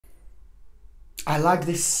I like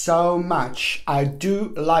this so much. I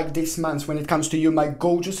do like this month when it comes to you, my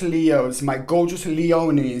gorgeous Leos, my gorgeous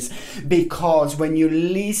Leones, because when you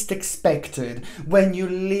least expected,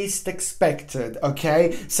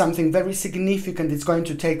 okay, something very significant is going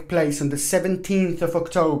to take place on the 17th of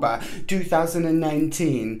October,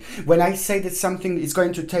 2019. When I say that something is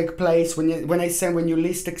going to take place, when I say when you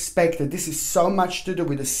least expected, this is so much to do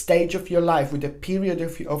with the stage of your life, with the period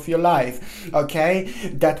of your life, okay,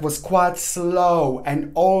 that was quite slow,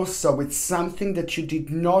 and also with something that you did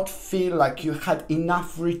not feel like you had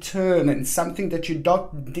enough return, and something that you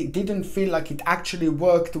didn't feel like it actually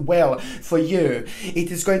worked well for you. It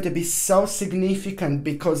is going to be so significant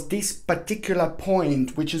because this particular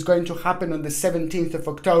point, which is going to happen on the 17th of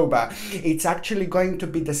October, it's actually going to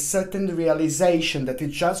be the certain realization that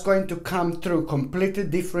it's just going to come through completely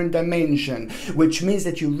different dimension, which means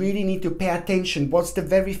that you really need to pay attention. What's the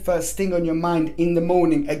very first thing on your mind in the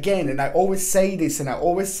morning? Again, and I always say this, and I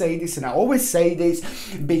always say this, and I always say this,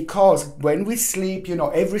 because when we sleep, you know,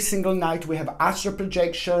 every single night we have astral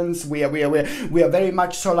projections. We are very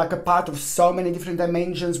much so like a part of so many different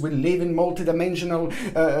dimensions. We live in multi-dimensional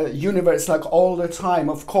universe like all the time,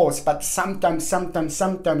 of course, but sometimes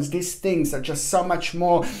these things are just so much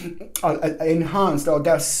more enhanced, or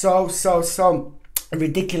they're so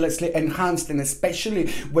ridiculously enhanced, and especially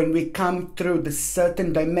when we come through the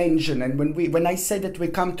certain dimension. And when I say that we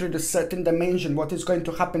come through the certain dimension, what is going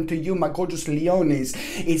to happen to you, my gorgeous Leones,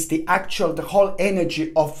 is the whole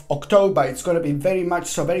energy of October. It's going to be very much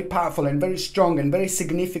so very powerful and very strong and very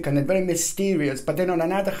significant and very mysterious. But then on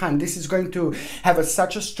another hand, this is going to have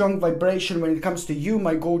such a strong vibration when it comes to you,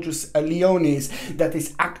 my gorgeous Leones, that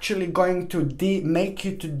is actually going to make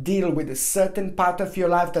you to deal with a certain part of your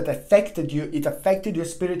life that affected you. It affected your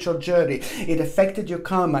spiritual journey, it affected your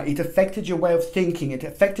karma, it affected your way of thinking, it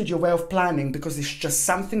affected your way of planning, because it's just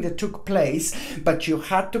something that took place, but you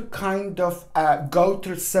had to kind of go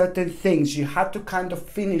through certain things, you had to kind of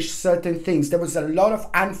finish certain things. There was a lot of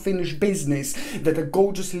unfinished business that the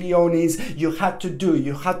gorgeous Leones you had to do,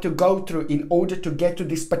 you had to go through in order to get to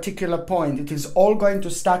this particular point. It is all going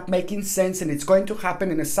to start making sense, and it's going to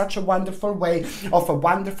happen in such a wonderful way of a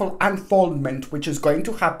wonderful unfoldment, which is going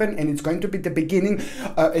to happen, and it's going to be the beginning.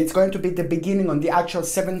 It's going to be the beginning on the actual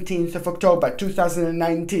 17th of October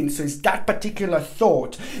 2019. So it's that particular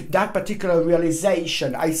thought, that particular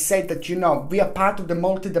realization. I said that, you know, we are part of the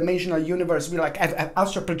multi-dimensional universe. We like have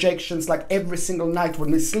astral projections like every single night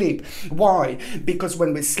when we sleep. Why? Because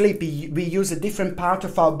when we sleep, we use a different part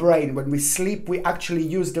of our brain. When we sleep, we actually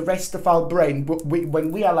use the rest of our brain.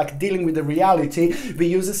 When we are like dealing with the reality, we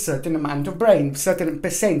use a certain amount of brain, certain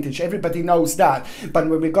percentage. Everybody knows that. But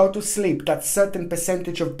when we go to sleep, that certain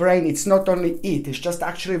percentage of brain, it's not only it's just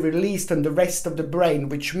actually released on the rest of the brain,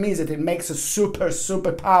 which means that it makes us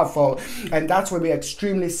super powerful. And that's why we're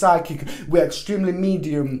extremely psychic, we're extremely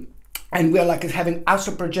medium, and we're like having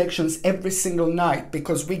astral projections every single night,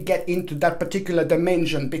 because we get into that particular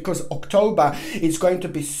dimension, because October is going to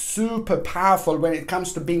be super powerful when it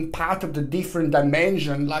comes to being part of the different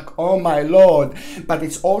dimension, like, oh my lord. But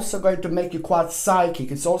it's also going to make you quite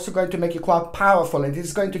psychic, it's also going to make you quite powerful, and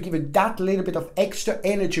it's going to give you that little bit of extra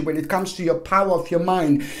energy when it comes to your power of your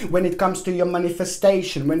mind, when it comes to your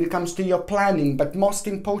manifestation, when it comes to your planning. But most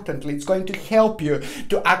importantly, it's going to help you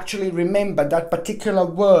to actually remember that particular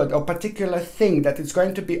word or particular thing that is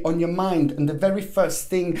going to be on your mind, and the very first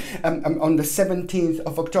thing on the 17th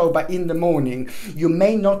of October in the morning. You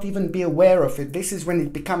may not even be aware of it. This is when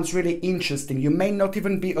it becomes really interesting. You may not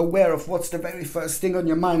even be aware of what's the very first thing on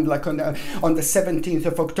your mind, like on the 17th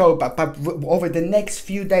of October. But over the next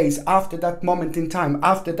few days after that moment in time,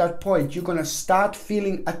 after that point, you're gonna start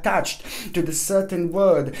feeling attached to the certain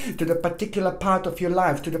word, to the particular part of your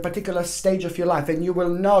life, to the particular stage of your life, and you will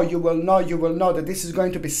know that this is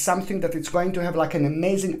going to be something that it's going to have like an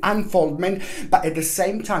amazing unfoldment. But at the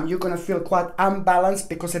same time, you're going to feel quite unbalanced,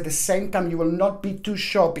 because at the same time you will not be too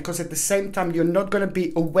sure, because at the same time you're not going to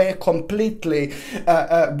be aware completely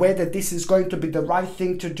whether this is going to be the right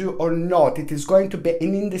thing to do or not. It is going to be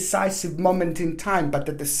an indecisive moment in time, but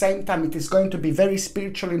at the same time it is going to be very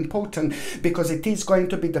spiritually important, because it is going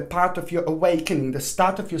to be the part of your awakening, the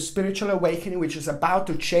start of your spiritual awakening, which is about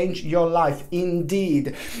to change your life.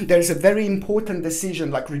 Indeed, there is a very important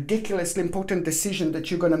decision, like ridiculous ridiculously important decision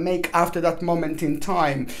that you're going to make after that moment in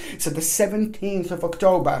time. So the 17th of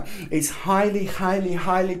October is highly, highly,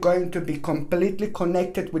 highly going to be completely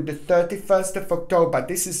connected with the 31st of October.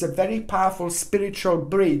 This is a very powerful spiritual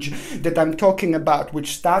bridge that I'm talking about,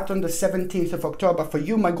 which starts on the 17th of October for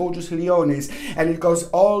you, my gorgeous Leones, and it goes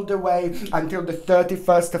all the way until the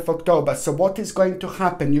 31st of October. So what is going to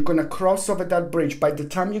happen? You're going to cross over that bridge. By the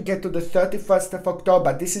time you get to the 31st of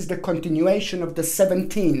October, this is the continuation of the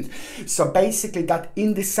 17th. So basically that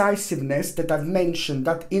indecisiveness that I've mentioned,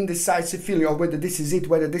 that indecisive feeling, or whether this is it,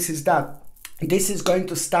 whether this is that, this is going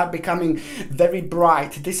to start becoming very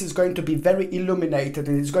bright. This is going to be very illuminated,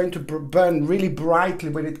 and it's going to burn really brightly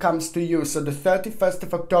when it comes to you. So the 31st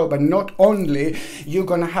of October, not only you're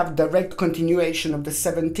going to have direct continuation of the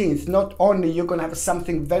 17th, not only you're going to have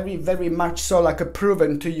something very, very much so like a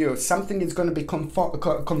proven to you, something is going to be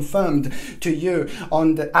confirmed to you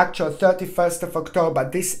on the actual 31st of October.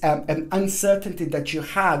 This an uncertainty that you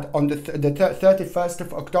had on the 31st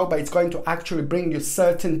of October, it's going to actually bring you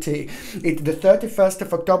certainty. The 31st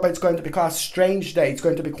of October is going to be quite a strange day. It's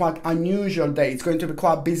going to be quite unusual day. It's going to be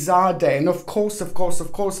quite a bizarre day. And of course,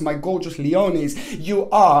 my gorgeous Leones, you're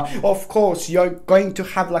going to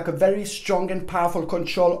have like a very strong and powerful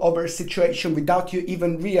control over a situation without you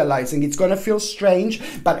even realizing. It's going to feel strange,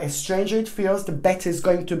 but as stranger it feels, the better it's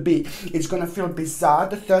going to be. It's going to feel bizarre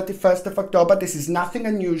the 31st of October. This is nothing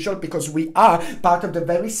unusual because we are part of the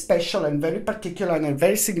very special and very particular and a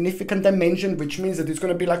very significant dimension, which means that it's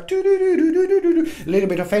going to be like a little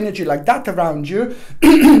bit of energy like that around you.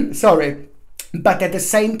 Sorry. But at the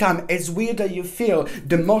same time, as weirder you feel,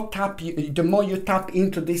 the more you tap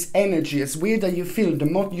into this energy. As weirder you feel, the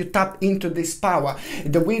more you tap into this power.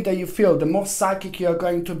 The weirder you feel, the more psychic you are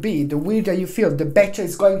going to be. The weirder you feel, the better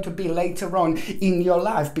it's going to be later on in your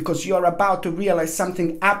life, because you're about to realize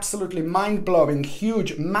something absolutely mind-blowing,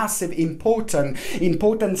 huge, massive,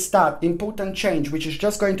 important start, important change, which is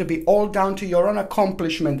just going to be all down to your own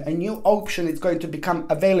accomplishment. A new option is going to become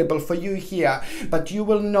available for you here. But you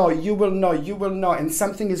will know, and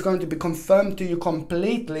something is going to be confirmed to you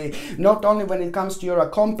completely, not only when it comes to your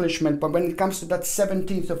accomplishment, but when it comes to that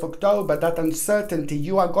 17th of October, that uncertainty.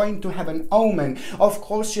 You are going to have an omen. Of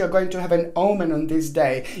course you're going to have an omen on this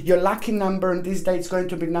day. Your lucky number on this day is going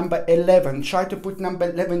to be number 11. Try to put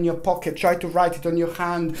number 11 in your pocket. Try to write it on your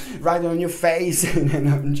hand, write it on your face.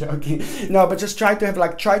 No, I'm joking. No, but just try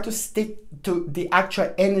to stick to the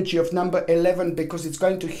actual energy of number 11, because it's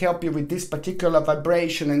going to help you with this particular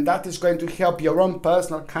vibration, and that is going to help your own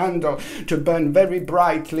personal candle to burn very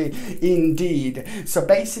brightly indeed. So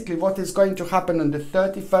basically what is going to happen on the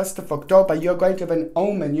 31st of October, you're going to have an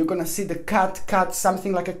omen. You're going to see the cat,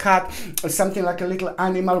 something like a cat, or something like a little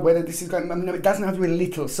animal, whether this is going, no, it doesn't have to be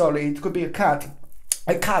little, sorry, it could be a cat,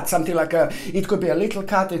 something like it could be a little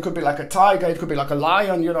cat, it could be like a tiger, it could be like a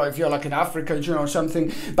lion, you know, if you're like in Africa, you know,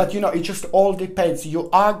 something. But you know, it just all depends. You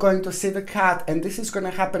are going to see the cat, and this is going to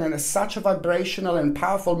happen in such a vibrational and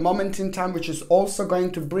powerful moment in time, which is also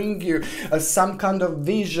going to bring you some kind of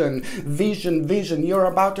vision. You're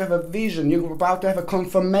about to have a vision. You're about to have a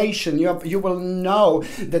confirmation. You will know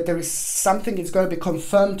that there is something is going to be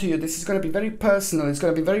confirmed to you. This is going to be very personal. It's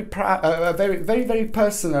going to be very very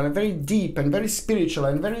personal and very deep and very spiritual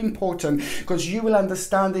and very important, because you will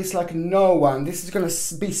understand this like no one. This is going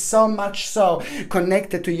to be so much so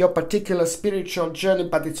connected to your particular spiritual journey,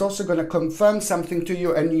 but it's also going to confirm something to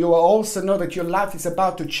you, and you will also know that your life is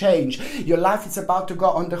about to change. Your life is about to go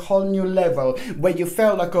on the whole new level, where you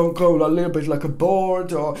felt like, oh, go a little bit like a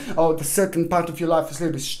bored, or the certain part of your life is a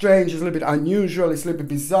little bit strange, it's a little bit unusual, it's a little bit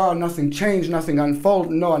bizarre, nothing changed, nothing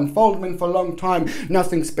no unfoldment for a long time,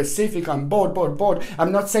 nothing specific, I'm bored.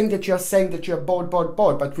 I'm not saying that you're bored,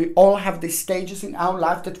 but we all have these stages in our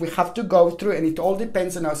life that we have to go through, and it all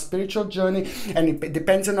depends on our spiritual journey, and it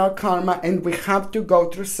depends on our karma, and we have to go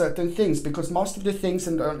through certain things, because most of the things,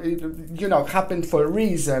 you know, happen for a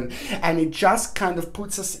reason, and it just kind of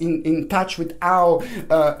puts us in touch with our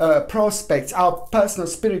prospects, our personal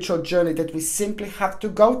spiritual journey, that we simply have to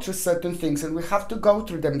go through certain things, and we have to go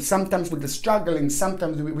through them, sometimes with the struggling,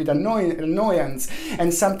 sometimes with annoyance,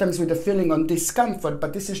 and sometimes with a feeling on discomfort.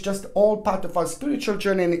 But this is just all part of our spiritual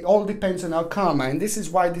journey, and it all depends on our karma, and this is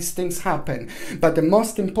why these things happen. But the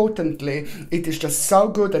most importantly, it is just so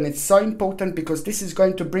good, and it's so important, because this is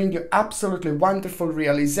going to bring you absolutely wonderful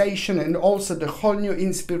realization, and also the whole new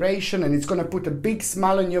inspiration, and it's going to put a big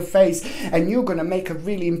smile on your face, and you're going to make a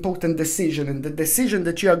really important decision, and the decision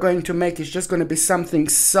that you are going to make is just going to be something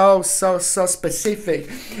so specific,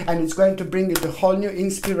 and it's going to bring you the whole new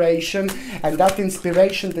inspiration, and that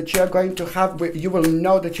inspiration that you are going to have, you will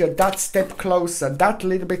know that you're that step closer that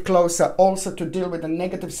little bit closer, also to deal with a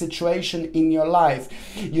negative situation in your life.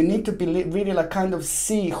 You need to be really like kind of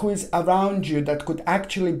see who is around you that could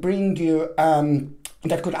actually bring you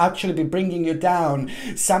that could actually be bringing you down.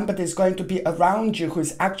 Somebody is going to be around you who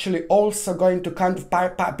is actually also going to kind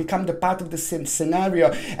of become the part of the scenario,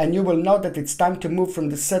 and you will know that it's time to move from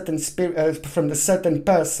the certain from the certain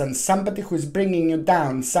person. Somebody who is bringing you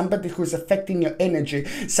down, somebody who is affecting your energy,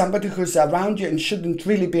 somebody who is around you and shouldn't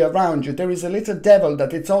really be around you. There is a little devil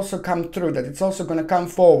that it's also come through, that it's also going to come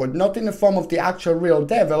forward, not in the form of the actual real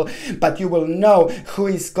devil, but you will know who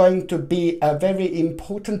is going to be a very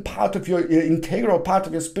important part of your integral part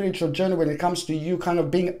of your spiritual journey when it comes to you kind of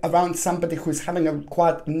being around somebody who is having a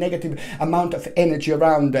quite negative amount of energy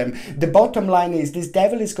around them. The bottom line is this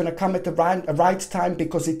devil is going to come at the right time,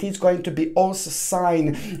 because it is going to be also a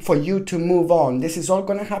sign for you to move on. This is all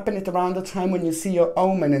going to happen at around the time when you see your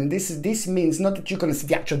omen, and this means not that you're going to see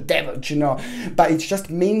the actual devil, you know, but it just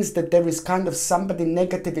means that there is kind of somebody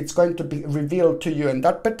negative. It's going to be revealed to you, and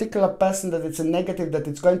that particular person that it's a negative that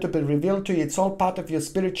it's going to be revealed to you, it's all part of your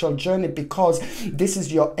spiritual journey, because this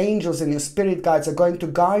is your angels and your spirit guides are going to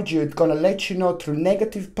guide you. It's going to let you know through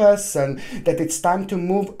negative person that it's time to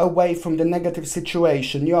move away from the negative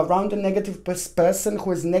situation. You're around a negative person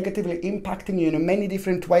who is negatively impacting you in many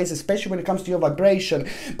different ways, especially when it comes to your vibration.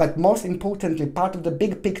 But most importantly, part of the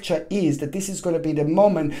big picture is that this is going to be the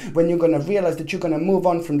moment when you're going to realize that you're going to move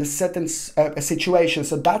on from the certain situation.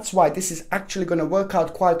 So that's why this is actually going to work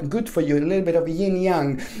out quite good for you, a little bit of yin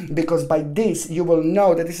yang, because by this you will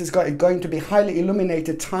know that this is going to be highly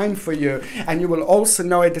illuminated time for you, and you will also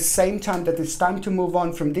know at the same time that it's time to move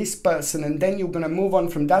on from this person, and then you're going to move on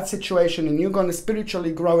from that situation, and you're going to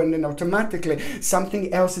spiritually grow, and then automatically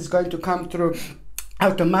something else is going to come through.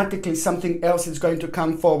 Automatically something else is going to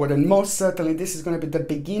come forward, and most certainly this is going to be the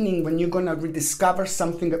beginning when you're going to rediscover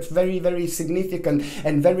something that's very, very significant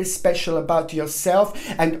and very special about yourself,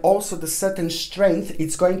 and also the certain strength.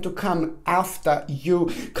 It's going to come after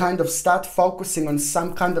you kind of start focusing on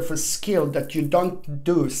some kind of a skill that you don't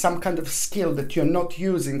do, some kind of skill that you're not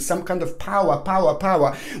using, some kind of power.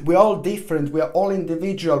 We're all different, we're all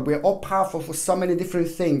individual, we're all powerful for so many different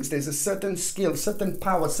things. There's a certain skill, certain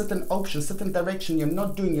power, certain option, certain direction you're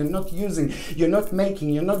not doing, you're not using, you're not making,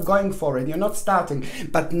 you're not going for it, you're not starting.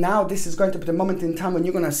 But now this is going to be the moment in time when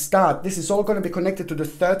you're going to start. This is all going to be connected to the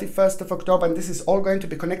 31st of October, and this is all going to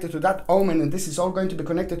be connected to that omen, and this is all going to be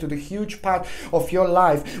connected to the huge part of your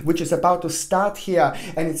life which is about to start here,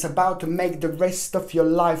 and it's about to make the rest of your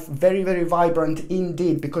life very, very vibrant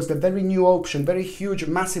indeed, because the very new option, very huge,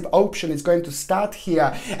 massive option is going to start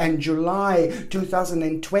here, and July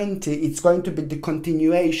 2020 it's going to be the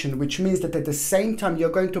continuation, which means that at the same time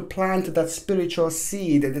you're going to plant that spiritual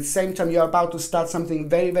seed. At the same time you're about to start something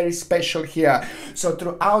very, very special here. So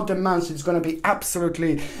throughout the months it's going to be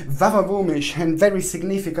absolutely vavavoomish and very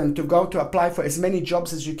significant to go to apply for as many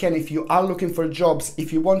jobs as you can. If you are looking for jobs,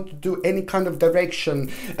 if you want to do any kind of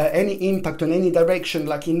direction, any impact on any direction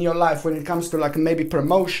like in your life when it comes to like maybe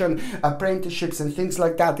promotion, apprenticeships and things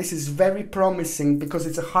like that, this is very promising, because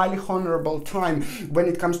it's a highly honorable time when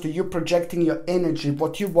it comes to you projecting your energy,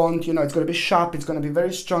 what you want. You know, it's going to be sharp, it's going to be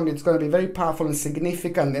very strong, it's going to be very powerful and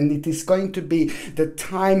significant, and it is going to be the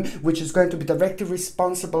time which is going to be directly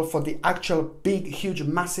responsible for the actual big, huge,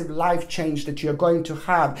 massive life change that you're going to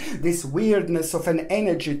have. This weirdness of an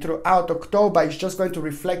energy throughout October is just going to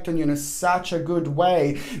reflect on you in such a good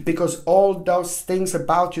way, because all those things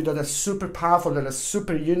about you that are super powerful, that are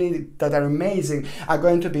super unique, that are amazing, are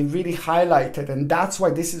going to be really highlighted. And that's why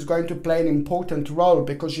this is going to play an important role,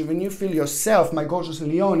 because when you feel yourself, my gorgeous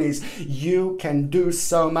Leonis, you can do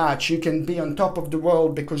so much. You can be on top of the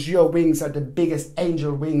world, because your wings are the biggest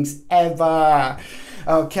angel wings ever.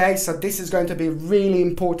 Okay, so this is going to be a really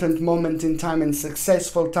important moment in time and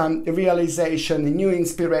successful time, realization, a new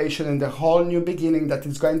inspiration, and the whole new beginning that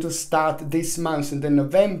is going to start this month. And then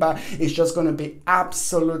November is just going to be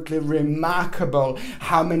absolutely remarkable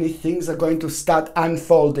how many things are going to start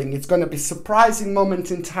unfolding. It's going to be surprising moments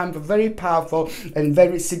in time, but very powerful and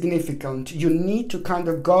very significant. You need to kind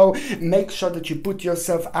of go, make sure that you put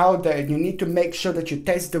yourself out there, and you need to make sure that you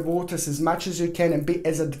test the waters as much as you can and be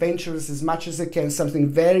as adventurous as much as you can. Something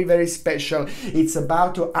very, very special. It's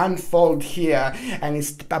about to unfold here, and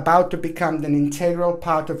it's about to become an integral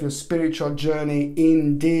part of your spiritual journey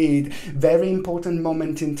indeed. Very important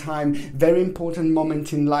moment in time, very important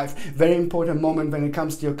moment in life, very important moment when it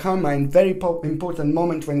comes to your karma, and very important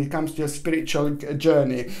moment when it comes to your spiritual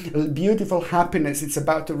journey. Beautiful happiness, it's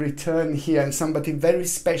about to return here, and somebody very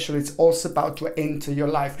special, it's also about to enter your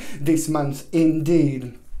life this month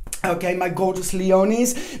indeed. Okay, my gorgeous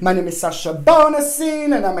Leonis, my name is Sasha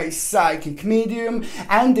Bonasin and I'm a psychic medium,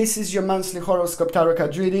 and this is your monthly horoscope tarot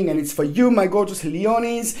card reading, and it's for you, my gorgeous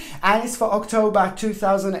Leonis, and it's for October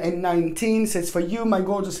 2019. So it's for you, my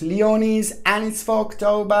gorgeous Leonis, and it's for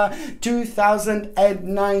October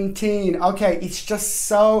 2019. Okay, it's just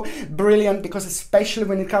so brilliant, because especially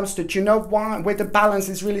when it comes to, do you know why, where the balance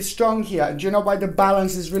is really strong here? Do you know why the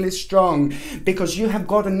balance is really strong? Because you have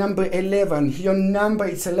got a number 11. Your number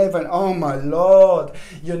is 11. Oh my Lord,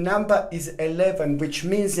 your number is 11, which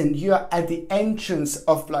means that you are at the entrance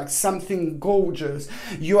of like something gorgeous.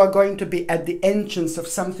 You are going to be at the entrance of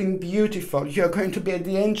something beautiful. You are going to be at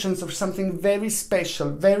the entrance of something very special,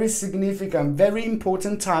 very significant, very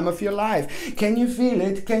important time of your life. Can you feel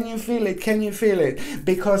it? Can you feel it? Can you feel it?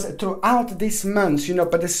 Because throughout this month, you know,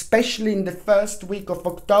 but especially in the first week of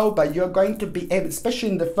October, you're going to be able, especially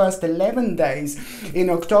in the first 11 days in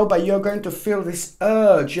October, you're going to feel this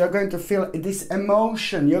urge. You're going to feel this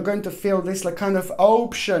emotion. You're going to feel this like kind of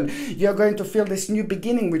option. You're going to feel this new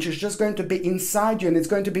beginning, which is just going to be inside you, and it's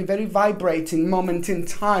going to be very vibrating moment in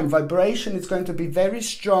time. Vibration is going to be very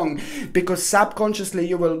strong, because subconsciously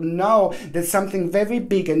you will know that something very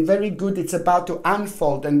big and very good it's about to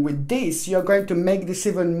unfold. And with this, you're going to make this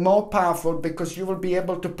even more powerful, because you will be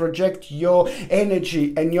able to project your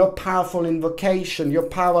energy and your powerful invocation, your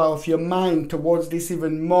power of your mind towards this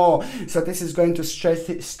even more. So this is going to stretch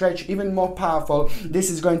even more powerful. This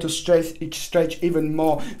is going to stretch even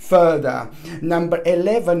more further. Number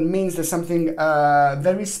 11 means that something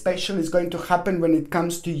very special is going to happen when it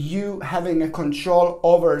comes to you having a control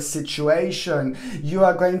over a situation. You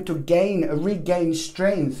are going to regain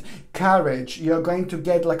strength, courage. You're going to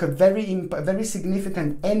get like a very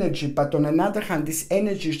significant energy, but on another hand, this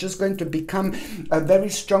energy is just going to become very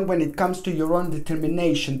strong when it comes to your own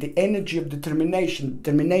determination. The energy of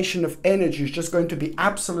determination of energy is just going to be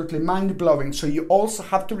absolutely mind-blowing. So you also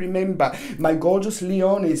have to remember, my gorgeous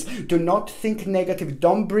Leonis, do not think negative.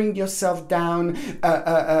 Don't bring yourself down.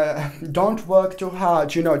 Don't work too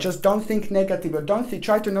hard. You know, just don't think negative, or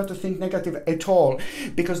try to not to think negative at all.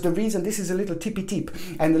 Because the reason, this is a little tippy tip,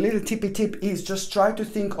 and the little tippy tip is just try to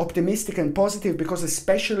think optimistic and positive, because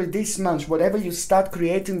especially this month, whatever you start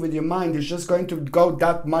creating with your mind is just going to go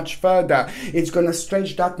that much further. It's going to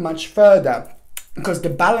stretch that much further, because the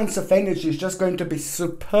balance of energy is just going to be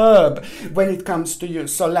superb when it comes to you.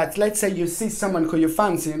 So let's say you see someone who you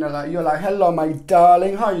fancy, you know, like you're like, hello my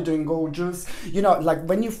darling, how are you doing, gorgeous? You know, like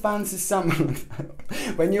when you fancy someone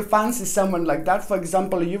when you fancy someone like that, for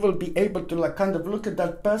example, you will be able to like kind of look at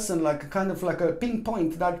that person, like kind of like a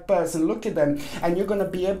pinpoint that person, look at them, and you're going to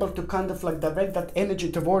be able to kind of like direct that energy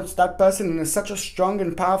towards that person in such a strong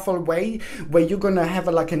and powerful way, where you're going to have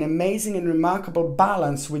like an amazing and remarkable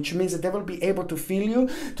balance, which means that they will be able to feel you,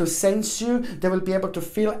 to sense you. They will be able to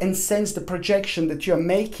feel and sense the projection that you're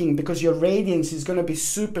making, because your radiance is going to be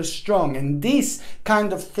super strong. And this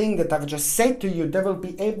kind of thing that I've just said to you, they will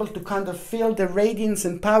be able to kind of feel the radiance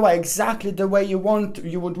and power exactly the way you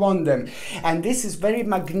would want them. And this is very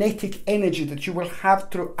magnetic energy that you will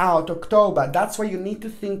have throughout October. That's why you need to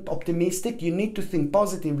think optimistic, you need to think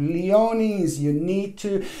positive. Leonis, you need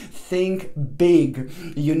to think big.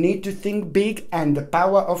 You need to think big, and the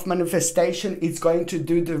power of manifestation is going to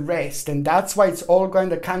do the rest. And that's why it's all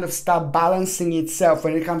going to kind of start balancing itself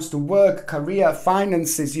when it comes to work, career,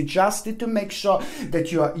 finances. You just need to make sure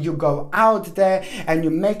that you go out there and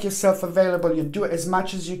you make yourself available. You do as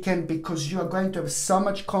much as you can, because you are going to have so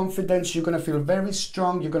much confidence. You're going to feel very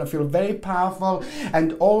strong. You're going to feel very powerful,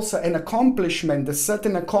 and also an accomplishment, a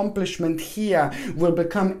certain accomplishment here will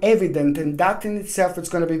become evident, and that in itself is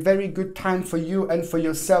going to be very good time for you and for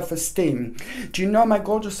your self-esteem. Do you know, my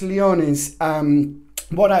gorgeous Leonis,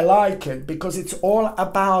 what I like it, because it's all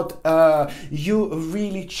about you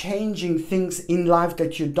really changing things in life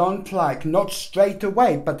that you don't like, not straight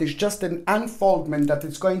away, but it's just an unfoldment that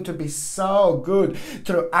is going to be so good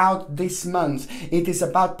throughout this month. It is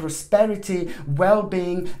about prosperity,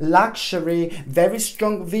 well-being, luxury, very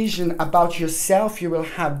strong vision about yourself. You will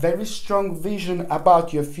have very strong vision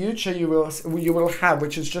about your future. You will have,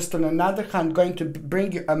 which is just on another hand going to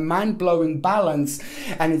bring you a mind-blowing balance,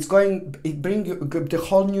 and it bring you the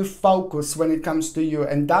whole new focus when it comes to you,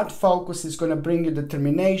 and that focus is going to bring you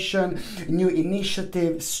determination, new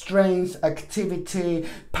initiative, strength, activity,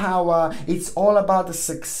 power. It's all about the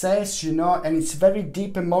success, you know, and it's very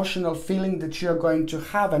deep emotional feeling that you're going to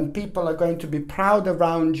have, and people are going to be proud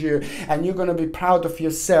around you, and you're going to be proud of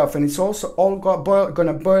yourself. And it's also all going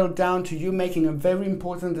to boil down to you making a very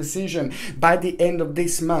important decision by the end of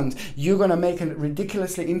this month. You're going to make a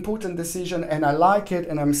ridiculously important decision, and I like it,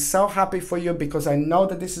 and I'm so happy for you, because I know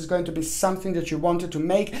that this is going to be something that you wanted to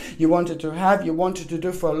make, you wanted to have, you wanted to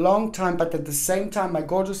do for a long time, but at the same time, my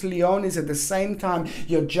gorgeous Leonis, at the same time,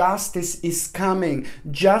 your justice is coming.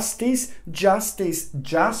 Justice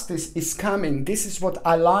is coming. This is what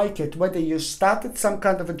I like it. Whether you started some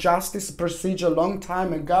kind of a justice procedure a long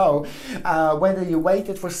time ago, whether you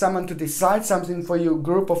waited for someone to decide something for you,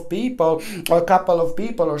 group of people or a couple of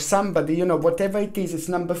people or somebody, you know, whatever it is, it's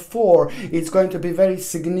number 4. It's going to be very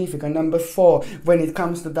significant. Number 4 when it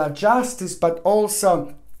comes to that justice, but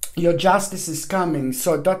also your justice is coming.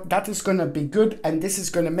 So that is going to be good, and this is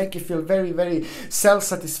going to make you feel very, very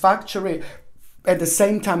self-satisfactory. At the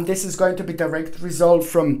same time, this is going to be direct result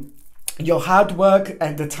from your hard work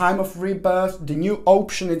at the time of rebirth. The new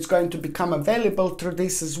option is going to become available through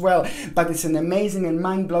this as well, but it's an amazing and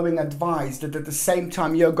mind-blowing advice that at the same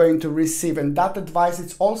time you're going to receive, and that advice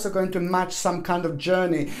is also going to match some kind of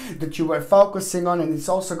journey that you were focusing on, and it's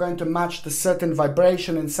also going to match the certain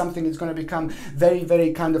vibration, and something is going to become very,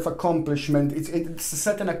 very kind of accomplishment. It's a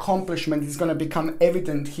certain accomplishment is going to become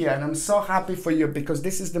evident here, and I'm so happy for you, because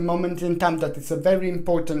this is the moment in time that it's very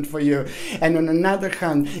important for you. And on another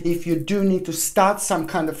hand, if you do need to start some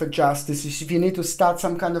kind of a justice, if you need to start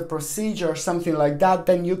some kind of procedure or something like that,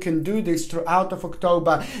 then you can do this throughout of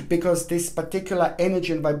October, because this particular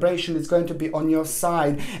energy and vibration is going to be on your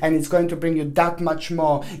side, and it's going to bring you that much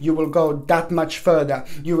more. You will go that much further.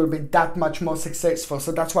 You will be that much more successful.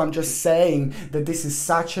 So that's why I'm just saying that this is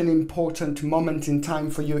such an important moment in time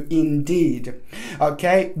for you indeed.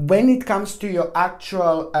 Okay, when it comes to your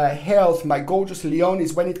actual health, my gorgeous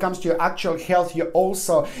Leonis, when it comes to your actual health, you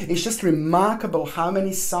also, it's just remarkable how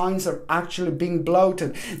many signs are actually being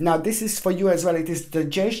bloated. Now this is for you as well. It is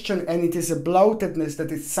digestion and it is a bloatedness that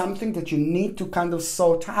is something that you need to kind of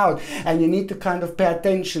sort out, and you need to kind of pay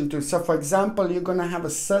attention to. So for example, you're going to have a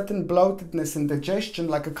certain bloatedness and digestion,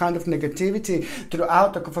 like a kind of negativity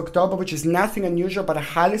throughout of October, which is nothing unusual, but I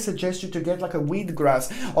highly suggest you to get like a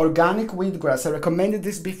wheatgrass, organic wheatgrass. I recommended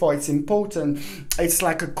this before. It's important. It's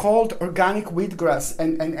like a cold organic wheatgrass,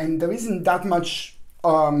 and there isn't that much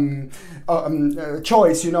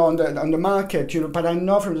choice, you know, on the market, you know, but I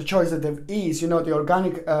know from the choice that there is, you know, the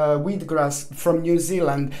organic wheatgrass from New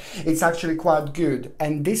Zealand, it's actually quite good.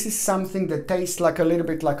 And this is something that tastes like a little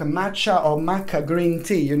bit like a matcha or maca green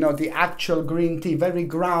tea, you know, the actual green tea, very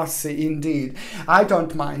grassy indeed. I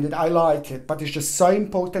don't mind it, I like it, but it's just so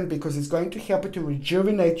important because it's going to help you to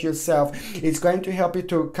rejuvenate yourself. It's going to help you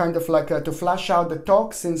to kind of like to flush out the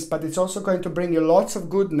toxins, but it's also going to bring you lots of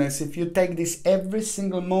goodness. If you take this every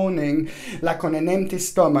single morning, like on an empty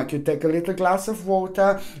stomach, you take a little glass of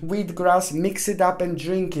water, wheatgrass, mix it up and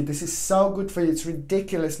drink it. This is so good for you. It's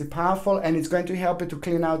ridiculously powerful, and it's going to help you to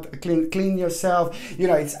clean yourself. You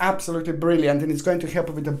know, it's absolutely brilliant, and it's going to help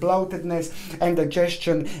you with the bloatedness and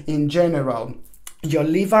digestion in general. Your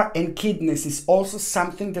liver and kidneys is also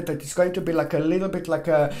something that is going to be like a little bit like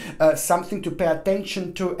a something to pay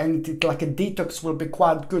attention to, and like a detox will be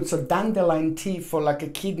quite good. So dandelion tea for like a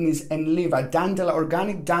kidneys and liver,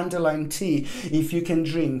 organic dandelion tea, if you can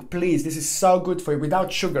drink, please. This is so good for you,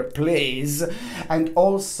 without sugar, please. And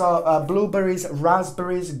also blueberries,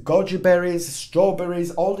 raspberries, goji berries,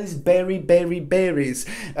 strawberries, all these berries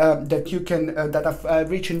that you can that are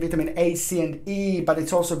rich in vitamin A, C, and E, but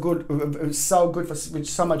it's also good, so good with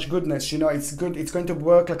so much goodness, you know. It's good. It's going to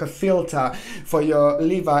work like a filter for your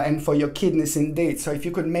liver and for your kidneys indeed. So if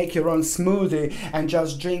you could make your own smoothie and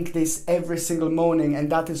just drink this every single morning,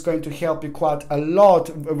 and that is going to help you quite a lot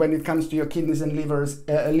when it comes to your kidneys and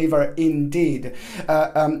liver indeed.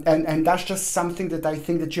 And that's just something that I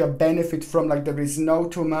think that you benefit from, like there is no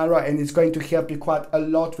tomorrow, and it's going to help you quite a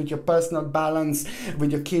lot with your personal balance,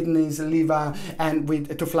 with your kidneys, liver, and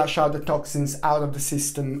with to flush out the toxins out of the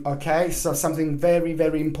system. Okay, so something very,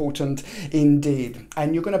 very important indeed,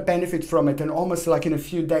 and you're going to benefit from it, and almost like in a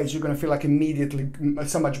few days you're going to feel like immediately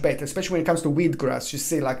so much better, especially when it comes to wheatgrass. You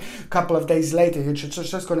see, like a couple of days later you're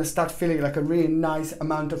just going to start feeling like a really nice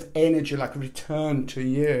amount of energy like return to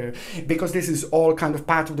you, because this is all kind of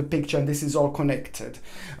part of the picture, and this is all connected.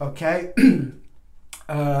 Okay.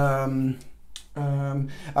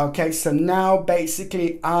 Okay, so now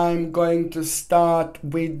basically I'm going to start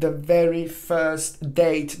with the very first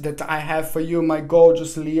date that I have for you, my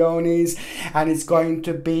gorgeous Leonis, and it's going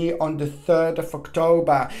to be on the 3rd of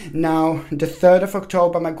October. Now, the 3rd of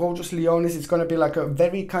October, my gorgeous Leonis, it's going to be like a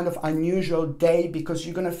very kind of unusual day, because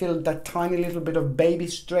you're going to feel that tiny little bit of baby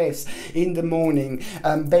stress in the morning,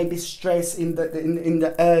 baby stress in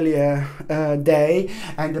the earlier day,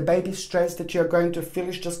 and the baby stress that you're going to feel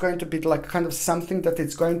is just going to be like kind of something that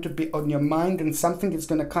it's going to be on your mind, and something is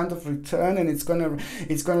going to kind of return, and it's going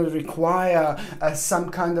to require some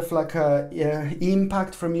kind of like a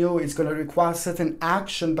impact from you. It's going to require certain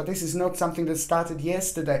action, but this is not something that started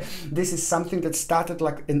yesterday. This is something that started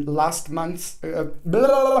like in last month,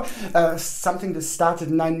 something that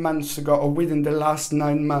started 9 months ago, or within the last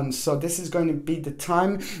 9 months. So this is going to be the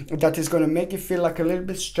time that is going to make you feel like a little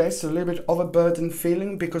bit stressed, a little bit overburdened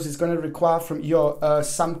feeling, because it's going to require from your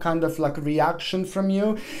some kind of like reaction from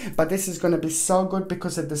you. But this is going to be so good,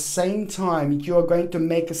 because at the same time you are going to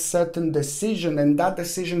make a certain decision, and that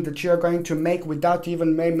decision that you are going to make without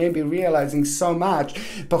even maybe realizing so much,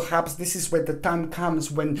 perhaps this is where the time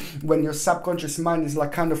comes when your subconscious mind is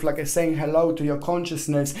like kind of like saying hello to your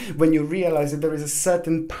consciousness, when you realize that there is a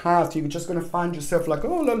certain path. You're just going to find yourself like,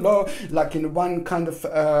 oh la la, like in one kind of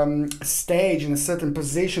stage, in a certain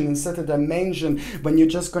position, in a certain dimension, when you're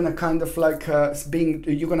just going to kind of like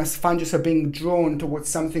you're going to find yourself being drawn towards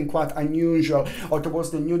something quite unusual, or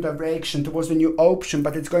towards the new direction, towards the new option.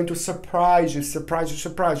 But it's going to surprise you.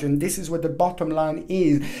 And this is what the bottom line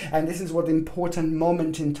is, and this is what the important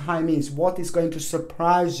moment in time is. What is going to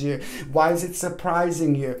surprise you? Why is it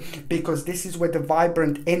surprising you? Because this is where the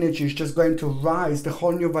vibrant energy is just going to rise. The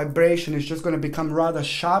whole new vibration is just going to become rather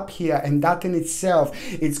sharp here, and that in itself,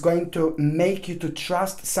 it's going to make you to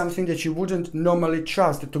trust something that you wouldn't normally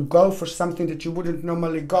trust, to go for something that you wouldn't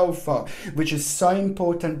normally go for, which is so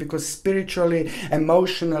important, because spiritually,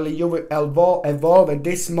 emotionally, you will evolve at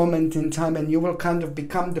this moment in time, and you will kind of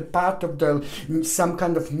become the part of some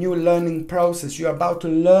kind of new learning process. You're about to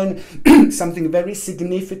learn something very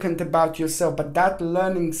significant about yourself, but that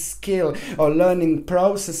learning skill or learning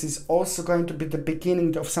process is also going to be the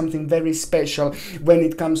beginning of something very special when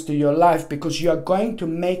it comes to your life, because you are going to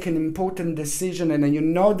make an important decision, and you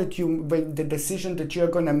know that the decision that you're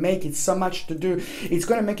going to make, it's so much to do. It's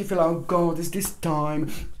going to make you feel, oh God, is this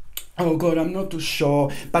time? Oh God, I'm not too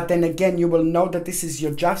sure. But then again, you will know that this is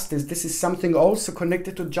your justice. This is something also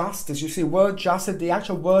connected to justice. You see, word justice, the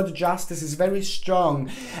actual word justice is very strong,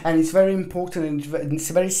 and it's very important, and it's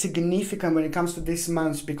very significant when it comes to this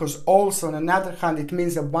month, because also on another hand, it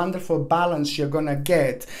means a wonderful balance you're gonna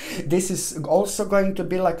get. This is also going to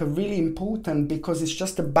be like a really important, because it's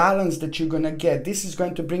just a balance that you're gonna get. This is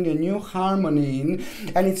going to bring a new harmony in,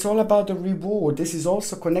 and it's all about the reward. This is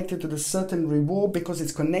also connected to the certain reward, because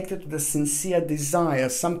it's connected to the sincere desire,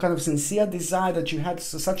 some kind of sincere desire that you had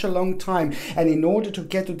for such a long time. And in order to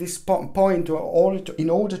get to this point, in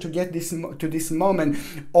order to get to this moment,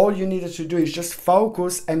 all you needed to do is just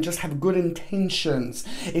focus and just have good intentions.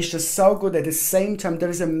 It's just so good. At the same time, there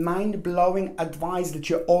is a mind-blowing advice that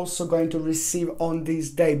you're also going to receive on this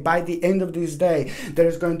day. By the end of this day, there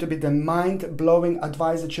is going to be the mind-blowing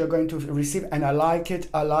advice that you're going to receive, and I like it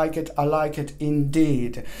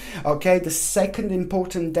indeed. Okay, the second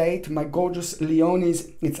important date, my gorgeous Leonis,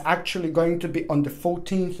 it's actually going to be on the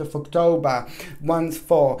 14th of October.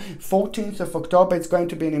 14th of October, it's going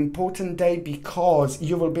to be an important day, because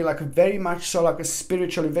you will be like very much so like a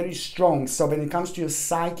spiritually very strong. So when it comes to your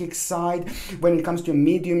psychic side, when it comes to your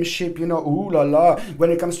mediumship, you know, ooh la la,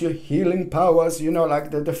 when it comes to your healing powers, you know,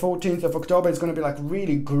 like the 14th of October is going to be like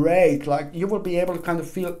really great. Like you will be able to kind of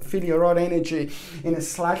feel your own energy in a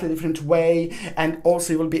slightly different way, and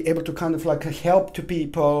also you will be able to kind of like help to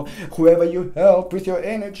people. Whoever you help with your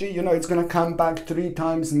energy, you know, it's going to come back 3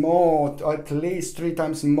 times more, or at least 3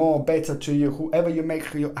 times more better to you. Whoever you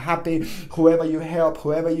make you happy, whoever you help,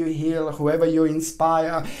 whoever you heal, whoever you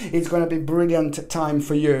inspire, it's going to be brilliant time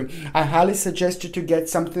for you. I highly suggest you to get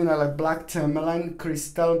something like black tourmaline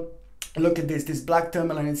crystal. Look at this black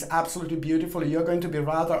tourmaline. It's absolutely beautiful. You're going to be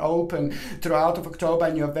rather open throughout of October,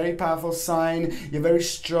 and you're a very powerful sign. You're very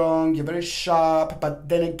strong, you're very sharp, but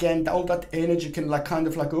then again, all that energy can like kind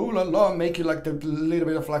of like, oh la la, make you like the little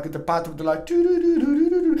bit of like the part of the like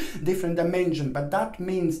different dimension. But that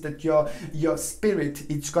means that your spirit,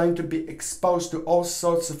 it's going to be exposed to all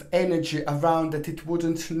sorts of energy around that it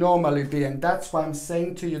wouldn't normally be. And that's why I'm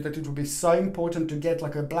saying to you that it will be so important to get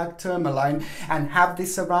like a black tourmaline and have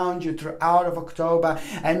this around you throughout of October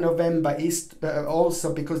and November, is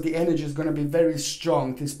also because the energy is going to be very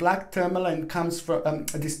strong. This black tourmaline comes from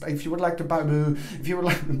this. If you would like to buy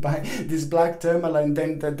this black tourmaline,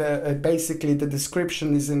 then basically the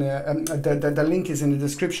description is in the link is in the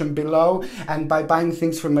description below. And by buying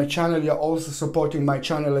things from my channel, you're also supporting my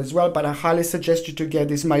channel as well. But I highly suggest you to get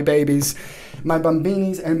this, my babies, my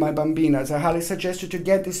bambinis and my bambinas. I highly suggest you to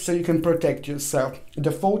get this so you can protect yourself. The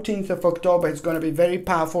 14th of October is going to be very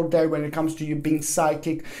powerful day when it comes to you being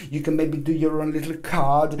psychic. You can maybe do your own little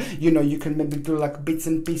card, you know, you can maybe do like bits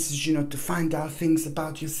and pieces, you know, to find out things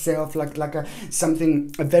about yourself, like something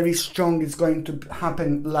very strong is going to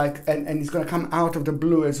happen, like, and it's going to come out of the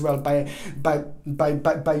blue as well, by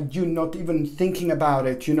you not even thinking about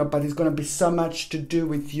it, you know, but it's going to be so much to do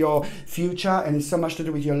with your future, and it's so much to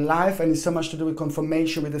do with your life, and it's so much to do with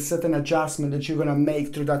confirmation, with a certain adjustment that you're going to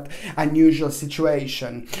make through that unusual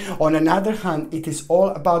situation. On another hand, it is all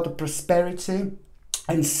about the prosperity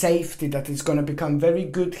and safety that is going to become very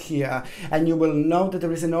good here, and you will know that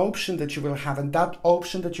there is an option that you will have, and that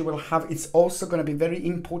option that you will have, it's also going to be very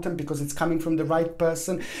important because it's coming from the right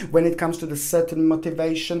person when it comes to the certain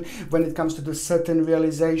motivation, when it comes to the certain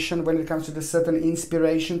realization, when it comes to the certain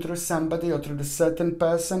inspiration through somebody or through the certain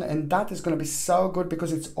person. And that is going to be so good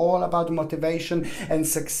because it's all about motivation and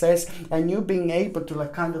success, and you being able to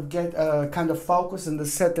like kind of get kind of focus on the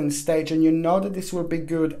certain stage, and you know that this will be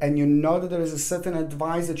good, and you know that there is a certain advice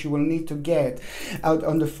that you will need to get out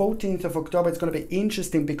on the 14th of October. It's going to be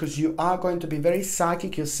interesting because you are going to be very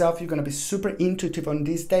psychic yourself. You're going to be super intuitive on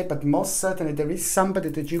this day, but most certainly there is somebody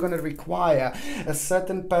that you're going to require, a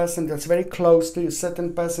certain person that's very close to you, a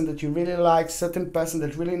certain person that you really like, certain person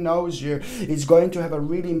that really knows you is going to have a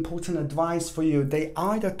really important advice for you. They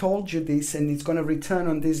either told you this and it's going to return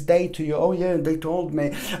on this day to you, oh yeah, they told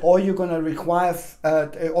me, or you're going to require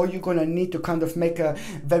or you're going to need to kind of make a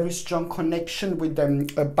very strong connection with them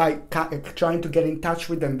by trying to get in touch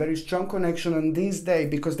with them, very strong connection on this day,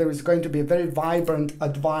 because there is going to be a very vibrant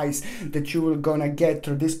advice that you will gonna get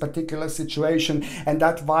through this particular situation. And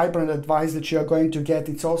that vibrant advice that you are going to get,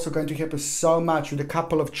 it's also going to help you so much with a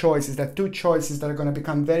couple of choices. There are two choices that are going to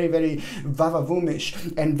become very, very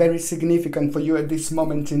vavavoom-ish and very significant for you at this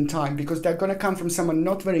moment in time, because they're going to come from someone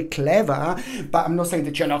not very clever, but I'm not saying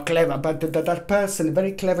that you're not clever, but that person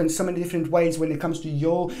very clever in so many different ways when it comes to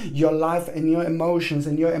your life and your emotions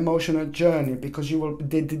and your emotional journey, because you will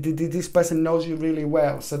this person knows you really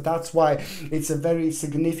well. So that's why it's a very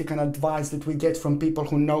significant advice that we get from people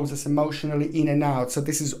who knows us emotionally in and out. So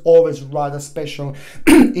this is always rather special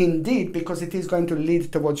indeed, because it is going to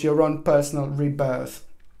lead towards your own personal rebirth.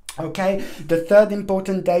 Okay, the third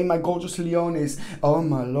important day, my gorgeous Leonis, oh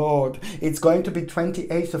my lord, it's going to be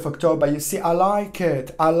 28th of October. You see, I like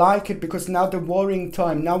it because now the worrying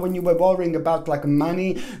time, now when you were worrying about like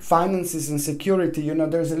money, finances and security, you know,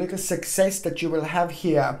 there's a little success that you will have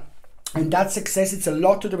here. And that success, it's a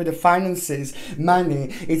lot to do with the finances, money.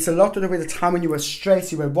 It's a lot to do with the time when you were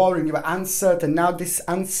stressed, you were worrying, you were uncertain. Now this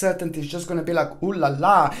uncertainty is just going to be like, ooh la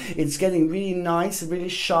la. It's getting really nice, really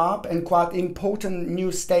sharp, and quite important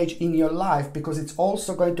new stage in your life, because it's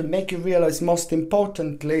also going to make you realize, most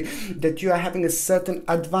importantly, that you are having a certain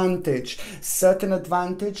advantage,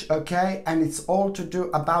 okay? And it's all to do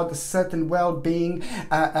about a certain well-being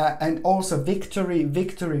and also victory.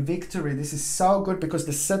 This is so good because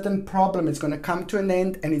the certain problem is going to come to an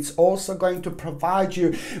end, and it's also going to provide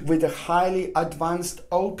you with a highly advanced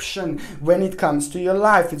option when it comes to your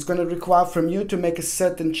life. It's going to require from you to make a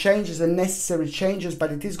certain changes and necessary changes,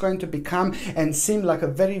 but it is going to become and seem like a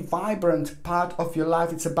very vibrant part of your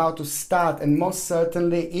life. It's about to start, and most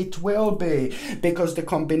certainly it will be, because the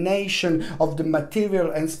combination of the material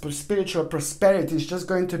and spiritual prosperity is just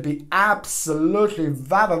going to be absolutely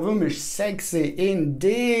vavavoomish sexy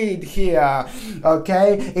indeed here.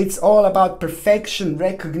 Okay, it's all about perfection,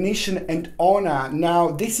 recognition and honor. Now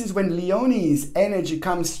this is when Leonis energy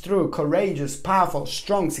comes through, courageous, powerful,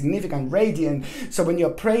 strong, significant, radiant. So when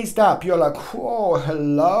you're praised up, you're like, whoa,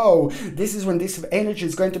 hello. This is when this energy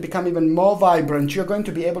is going to become even more vibrant. You're going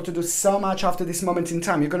to be able to do so much after this moment in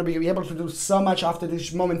time. You're going to be able to do so much after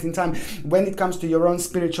this moment in time when it comes to your own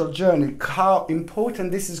spiritual journey. How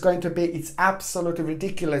important this is going to be, it's absolutely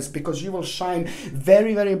ridiculous, because you will shine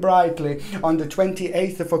very, very brightly on the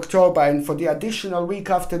 28th of October. And for the additional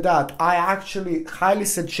week after that, I actually highly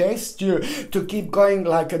suggest you to keep going,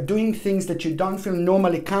 like doing things that you don't feel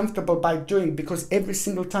normally comfortable by doing, because every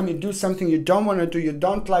single time you do something you don't want to do, you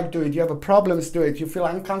don't like doing it, you have a problems do it, you feel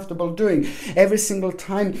uncomfortable doing, every single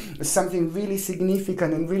time something really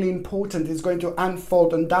significant and really important is going to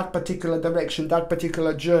unfold on that particular direction, that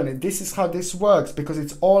particular journey. This is how this works, because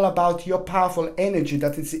it's all about your powerful energy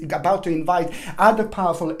that is about to invite other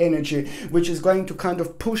powerful energy, which is going to kind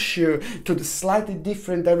of push you to the slightly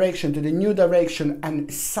different direction, to the new direction.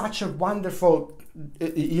 And such a wonderful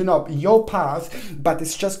you know, your path, but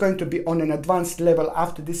it's just going to be on an advanced level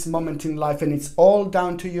after this moment in life, and it's all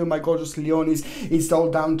down to you, my gorgeous Leonis. It's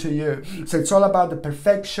all down to you. So it's all about the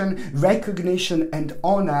perfection, recognition, and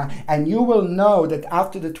honor, and you will know that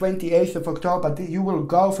after the 28th of October, you will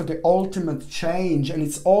go for the ultimate change, and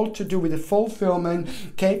it's all to do with the fulfillment,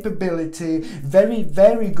 capability, very,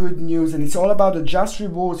 very good news, and it's all about the just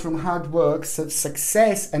rewards from hard work,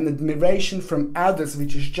 success, and admiration from others,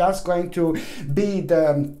 which is just going to be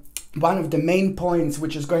the one of the main points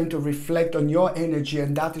which is going to reflect on your energy,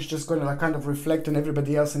 and that is just going to kind of reflect on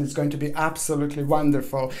everybody else, and it's going to be absolutely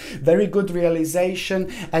wonderful. Very good realization,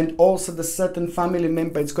 and also the certain family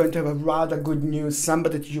member is going to have a rather good news,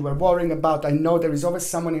 somebody that you were worrying about. I know there is always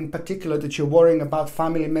someone in particular that you're worrying about,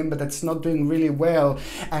 family member that's not doing really well,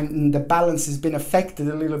 and the balance has been affected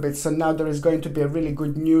a little bit. So now there is going to be a really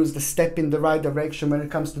good news, the step in the right direction when it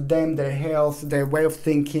comes to them, their health, their way of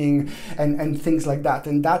thinking, and things like that.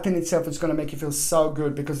 And that in itself is going to make you feel so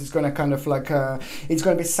good, because it's going to kind of like it's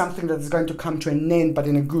going to be something that is going to come to an end, but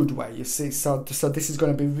in a good way, you see. So this is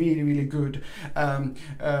going to be really, really good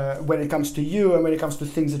when it comes to you, and when it comes to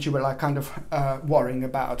things that you were like kind of worrying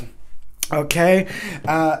about. Okay,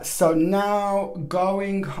 so now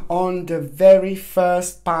going on the very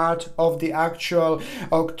first part of the actual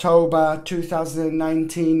October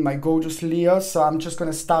 2019, my gorgeous Leo. So I'm just going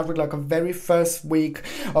to start with like a very first week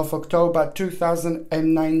of October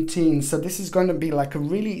 2019. So this is going to be like a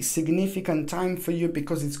really significant time for you,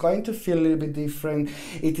 because it's going to feel a little bit different.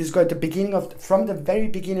 It is going to from the very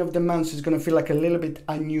beginning of the month, it's going to feel like a little bit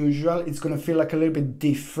unusual. It's going to feel like a little bit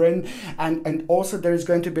different, and also there is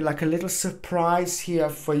going to be like a little surprise here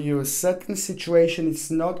for you. A certain situation,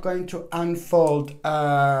 it's not going to unfold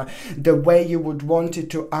the way you would want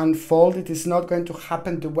it to unfold. It is not going to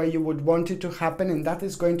happen the way you would want it to happen, and that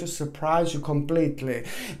is going to surprise you completely.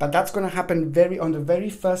 But that's going to happen on the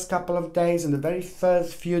very first couple of days, in the very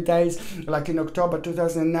first few days, like in October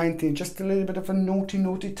 2019. Just a little bit of a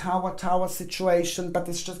naughty tower situation, but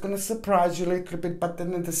it's just going to surprise you a little bit. But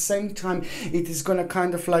then at the same time, it is going to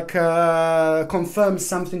kind of like confirm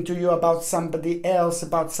something to you about somebody else,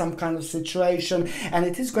 about some kind of situation, and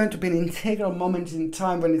it is going to be an integral moment in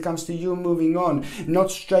time when it comes to you moving on,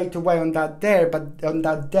 not straight away on that day, but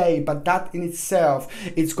that in itself,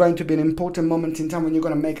 it's going to be an important moment in time when you're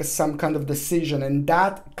going to make some kind of decision. And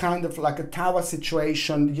that kind of like a tower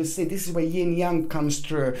situation, you see, this is where yin yang comes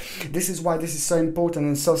through. This is why this is so important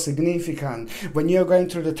and so significant. When you're going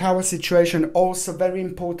through the tower situation, also very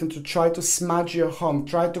important to try to smudge your home,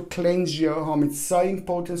 try to cleanse your home. It's so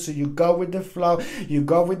important. So you go with the flow, you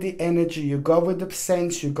go with the energy, you go with the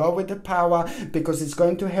sense, you go with the power, because it's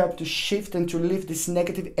going to help to shift and to lift this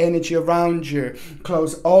negative energy around you.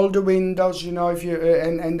 Close all the windows, you know, if you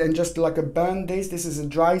and just like burn this. This is a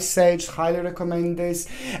dry sage, highly recommend this.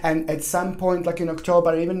 And at some point, like in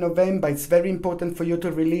October, even November, it's very important for you to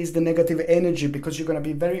release the negative energy, because you're going to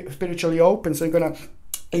be very spiritually open, so you're going to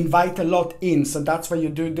invite a lot in. So that's why you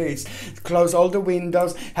do this. Close all the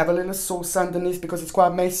windows, have a little sauce underneath, because it's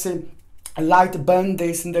quite messy. Light, burn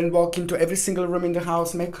this, and then walk into every single room in the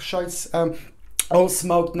house. Make sure it's all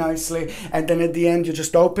smoked nicely, and then at the end you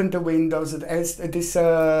just open the windows. As this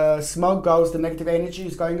smoke goes, the negative energy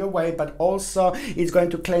is going away, but also it's going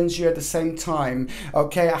to cleanse you at the same time.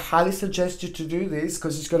 Okay, I highly suggest you to do this,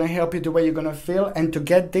 because it's going to help you the way you're going to feel. And to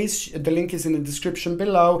get this, the link is in the description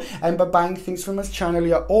below, and by buying things from my channel,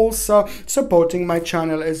 you're also supporting my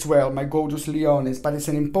channel as well, my gorgeous Leonis. But it's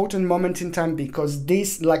an important moment in time, because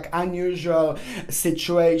this like unusual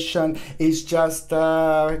situation is just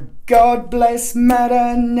God bless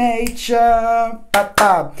Mother Nature.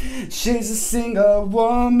 Papa. She's a single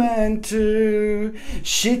woman too.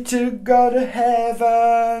 She took God to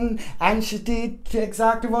heaven, and she did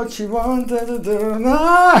exactly what she wanted to do.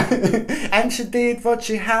 And she did what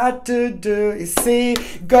she had to do. You see,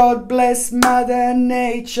 God bless Mother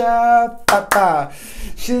Nature. Papa.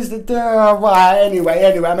 She's the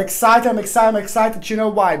anyway, I'm excited. You know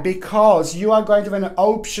why? Because you are going to have an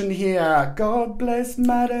option here. God bless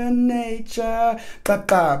Mother Nature.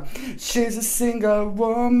 Papa. She's a single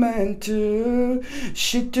woman too.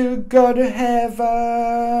 She took God to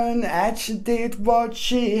heaven, and she did what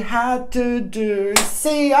she had to do.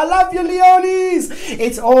 See, I love you, Leonis.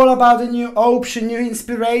 It's all about a new option, new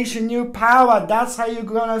inspiration, new power. That's how you're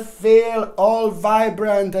gonna feel all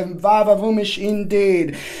vibrant and vava-voomish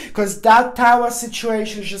indeed. Because that tower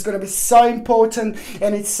situation is just gonna be so important,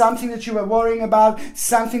 and it's something that you were worrying about,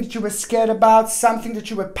 something that you were scared about, something that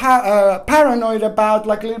you were paranoid paranoid about,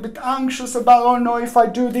 like a little bit anxious about, oh no, if I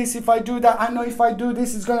do this, if I do that, I know if I do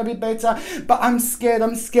this, it's going to be better, but I'm scared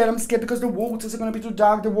because the waters are going to be too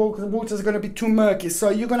dark, the waters are going to be too murky. So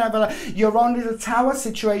you're going to have your own little tower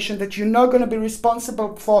situation that you're not going to be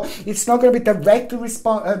responsible for. It's not going to be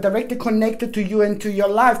directly connected to you and to your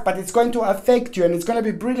life, but it's going to affect you, and it's going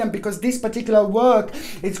to be brilliant because this particular work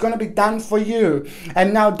is going to be done for you.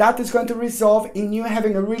 And now that is going to resolve in you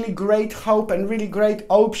having a really great hope and really great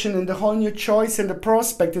option, and the whole new choice and the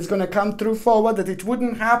prospect is going to come through forward that it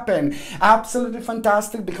wouldn't happen. Absolutely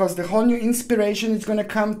fantastic, because the whole new inspiration is going to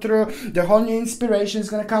come through, the whole new inspiration is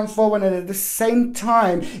going to come forward, and at the same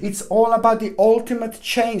time it's all about the ultimate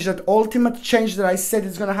change, that ultimate change that I said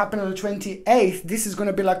is going to happen on the 28th. This is going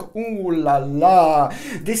to be like, ooh la la,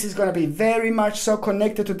 this is going to be very much so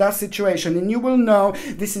connected to that situation, and you will know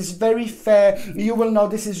this is very fair, you will know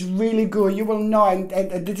this is really good, you will know, and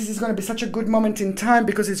this is going to be such a good moment in time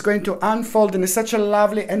because it's going to unfold in such a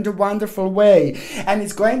lovely and a wonderful way, and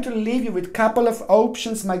it's going to leave you with a couple of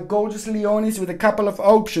options, my gorgeous Leonis, with a couple of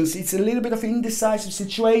options. It's a little bit of indecisive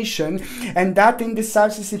situation, and that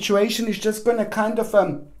indecisive situation is just going to kind of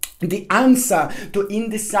the answer to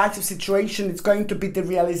indecisive situation is going to be the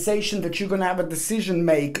realization that you're going to have a decision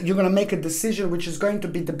you're going to make a decision which is going to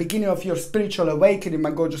be the beginning of your spiritual awakening,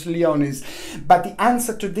 my gorgeous Leonis. But the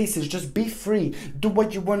answer to this is just be free, do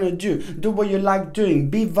what you want to do what you like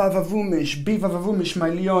doing, be vavavumish,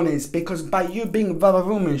 my Leonis, because by you being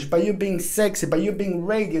vavavumish, by you being sexy, by you being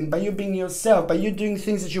radiant, by you being yourself, by you doing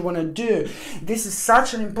things that you want to do, this is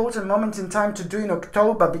such an important moment in time to do in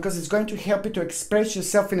October, because it's going to help you to express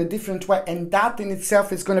yourself in a different way, and that in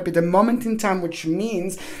itself is going to be the moment in time which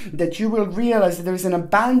means that you will realize that there is an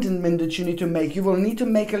abandonment that you need to make. You will need to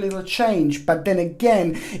make a little change, but then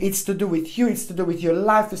again, it's to do with you, it's to do with your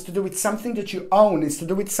life, it's to do with something that you own, it's to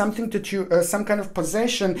do with something that you some kind of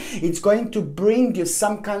possession. It's going to bring you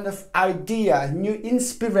some kind of idea, new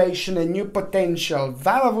inspiration, and new potential.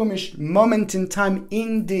 Vavavumish moment in time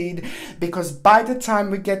indeed, because by the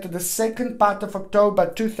time we get to the second part of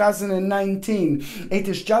October 2019, it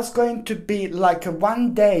is just going to be like a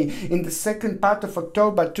one day in the second part of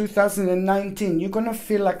October 2019. You're going to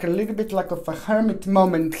feel like a little bit like of a hermit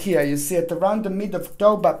moment here, you see, at around the mid of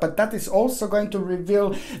October, but that is also going to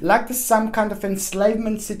reveal like some kind of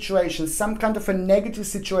enslavement situation, some kind of a negative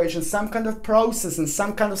situation, some kind of process, and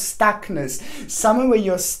some kind of stuckness, somewhere where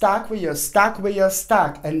you're stuck,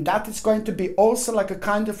 and that is going to be also like a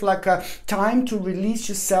kind of like a time to release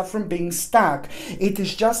yourself from being stuck. It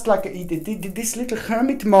is just like this little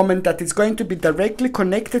hermit moment that is going to be directly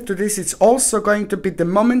connected to this. It's also going to be the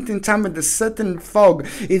moment in time when the certain fog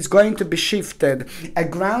is going to be shifted, a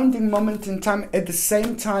grounding moment in time at the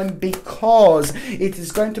same time, because it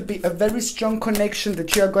is going to be a very strong connection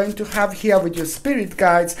that you are going to have here with your spirit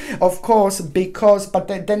guides, of course, because, but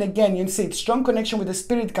then again, you see, it's strong connection with the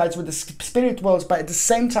spirit guides, with the spirit worlds, but at the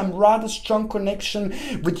same time rather strong connection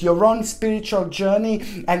with your own spiritual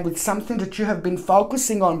journey and with something that you have been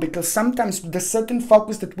focusing on, because sometimes the certain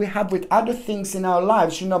focus that we have with other things in our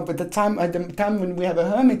lives, you know, but at the time when we have a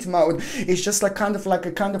hermit mode, it's just like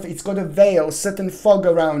it's got a veil, certain fog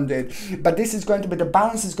around it. But this is going to be, the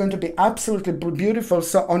balance is going to be absolutely beautiful.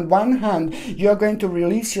 So on one hand, you're going to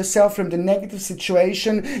release yourself from the negative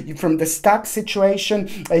situation, from the stuck situation,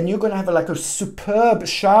 and you're going to have like a superb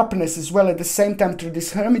sharpness as well at the same time through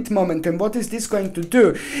this hermit moment. And what is this going to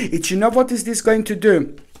do? What is this going to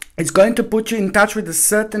do? It's going to put you in touch with a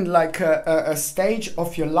certain like a stage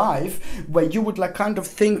of your life where you would like kind of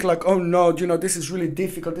think like, oh no, you know, this is really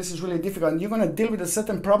difficult, and you're going to deal with a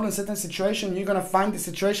certain problem, certain situation. You're going to find the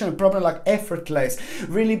situation and problem like effortless,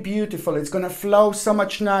 really beautiful. It's going to flow so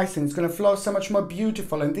much nicer, and it's going to flow so much more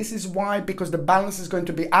beautiful. And this is why, because the balance is going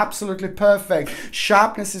to be absolutely perfect,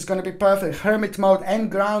 sharpness is going to be perfect, hermit mode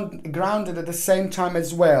and grounded at the same time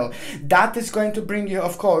as well. That is going to bring you,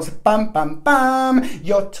 of course,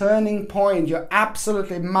 your turning point, your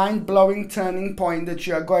absolutely mind-blowing turning point that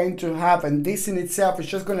you are going to have. And this in itself is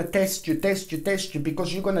just going to test you,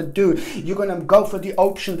 because you're going to go for the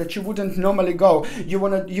option that you wouldn't normally go. You're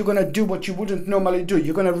going to do what you wouldn't normally do.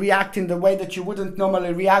 You're going to react in the way that you wouldn't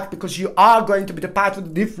normally react, because you are going to be the part of a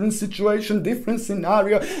different situation, different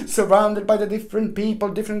scenario, surrounded by the different people,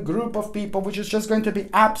 different group of people, which is just going to be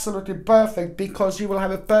absolutely perfect, because you will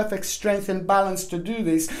have a perfect strength and balance to do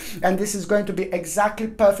this. And this is going to be exactly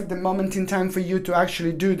perfect perfect the moment in time for you to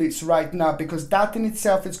actually do this right now, because that in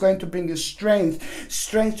itself is going to bring you strength,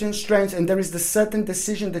 and there is the certain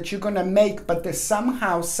decision that you're going to make, but there's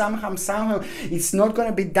somehow it's not going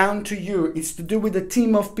to be down to you. It's to do with the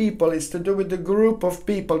team of people, it's to do with the group of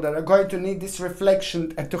people that are going to need this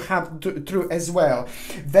reflection to have through as well.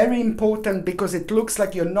 Very important, because it looks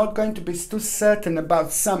like you're not going to be too certain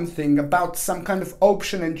about something, about some kind of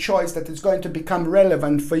option and choice that is going to become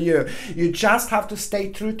relevant for you. You just have to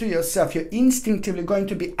stay true to yourself. You're instinctively going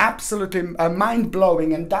to be absolutely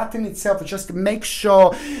mind-blowing, and that in itself is just to make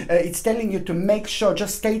sure, it's telling you to make sure,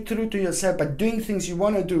 just stay true to yourself, but doing things you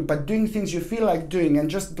want to do, but doing things you feel like doing, and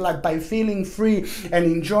just like by feeling free and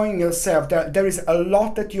enjoying yourself. There is a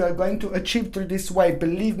lot that you are going to achieve through this way,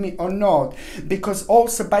 believe me or not, because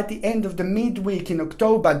also by the end of the midweek in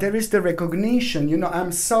October, there is the recognition. You know,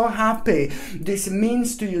 I'm so happy. This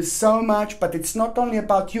means to you so much, but it's not only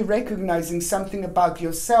about you recognizing something about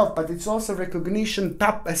yourself, but it's also recognition.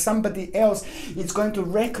 Somebody else is going to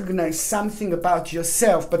recognize something about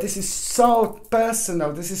yourself, but this is so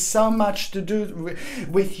personal. This is so much to do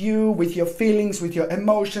with you, with your feelings, with your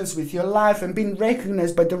emotions, with your life, and being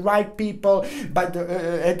recognized by the right people, by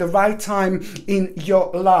at the right time in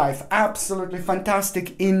your life. Absolutely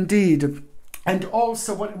fantastic indeed. And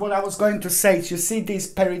also what I was going to say is, you see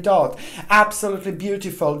this peridot, absolutely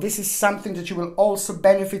beautiful. This is something that you will also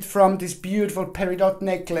benefit from, this beautiful peridot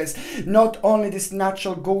necklace. Not only this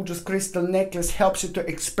natural gorgeous crystal necklace helps you to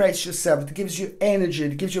express yourself, it gives you energy,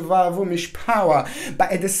 it gives you Varavumish power,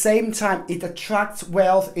 but at the same time it attracts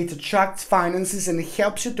wealth, it attracts finances, and it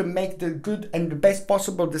helps you to make the good and the best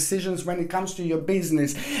possible decisions when it comes to your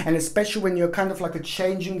business, and especially when you're kind of like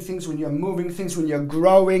changing things, when you're moving things, when you're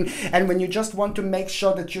growing, and when you just want to make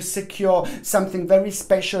sure that you secure something very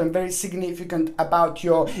special and very significant about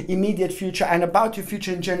your immediate future and about your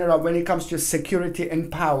future in general when it comes to security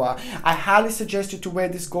and power. I highly suggest you to wear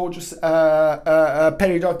this gorgeous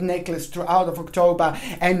peridot necklace throughout of October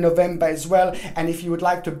and November as well. And if you would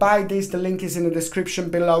like to buy this, the link is in the description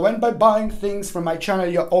below. And by buying things from my channel,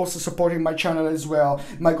 you're also supporting my channel as well,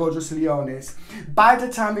 my gorgeous Leonis. By the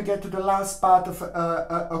time we get to the last part of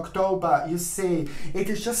October, you see, it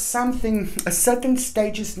is just something, a certain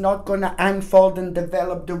stage is not gonna unfold and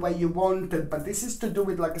develop the way you wanted, but this is to do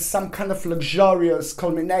with like some kind of luxurious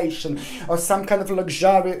culmination or some kind of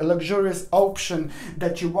luxurious option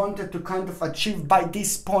that you wanted to kind of achieve. By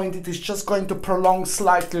this point, it is just going to prolong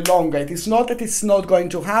slightly longer. It is not that it's not going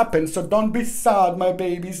to happen, so don't be sad, my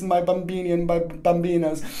babies, my bambini and my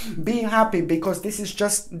bambinas. Be happy, because this is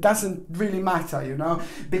just doesn't really matter, you know,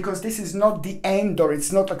 because this is not the end, or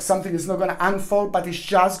it's not like something is not going to unfold, but it's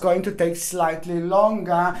just going to take slightly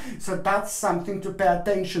longer. So that's something to pay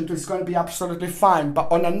attention to. It's going to be absolutely fine. But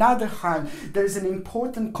on another hand, there is an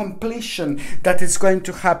important completion that is going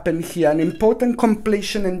to happen here, an important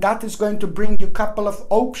completion, and that is going to bring you a couple of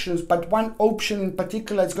options, but one option in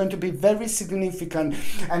particular is going to be very significant,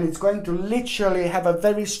 and it's going to literally have a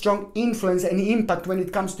very strong influence and impact when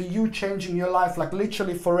it comes to you changing your life, like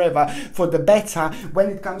literally forever, for the better, when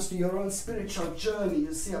it comes to your own spiritual journey.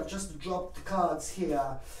 You see, I've just dropped cards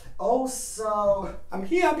here. Also, I'm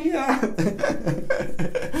here.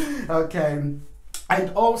 Okay.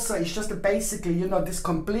 And also, it's just basically, you know, this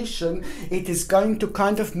completion, it is going to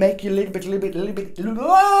kind of make you a little bit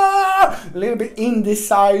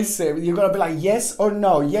indecisive. You're going to be like, yes or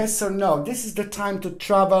no, yes or no. This is the time to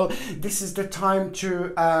travel. This is the time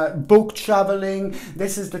to book traveling.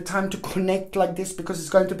 This is the time to connect like this, because it's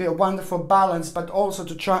going to be a wonderful balance, but also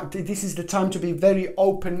to try, this is the time to be very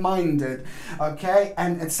open-minded, okay?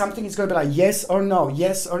 And something is going to be like, yes or no,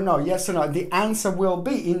 yes or no, yes or no. The answer will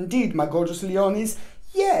be, indeed, my gorgeous Leonis,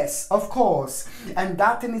 yes, of course. And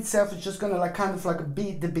that in itself is just gonna like kind of like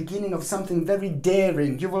be the beginning of something very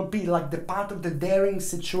daring. You will be like the part of the daring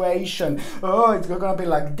situation. Oh, it's gonna be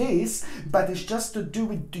like this, but it's just to do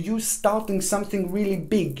with you starting something really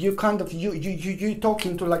big. You kind of you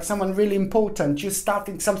talking to like someone really important. You're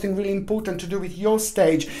starting something really important to do with your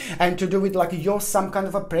stage, and to do with like your some kind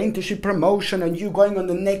of apprenticeship promotion, and you going on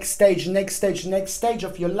the next stage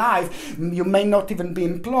of your life. You may not even be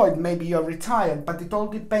employed, maybe you're retired, but it all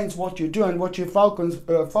depends what you do and what you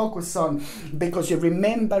focus on, because you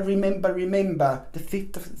remember the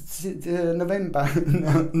 5th of November.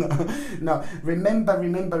 no,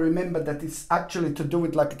 remember that it's actually to do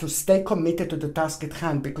with like to stay committed to the task at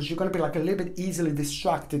hand, because you're going to be like a little bit easily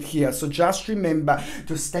distracted here. So just remember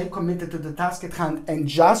to stay committed to the task at hand, and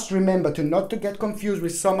just remember to not to get confused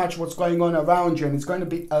with so much what's going on around you. And it's going to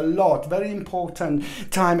be a lot, very important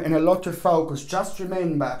time, and a lot to focus. Just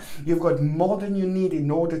remember, you've got more than you need need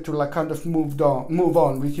in order to like kind of move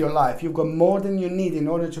on with your life. You've got more than you need in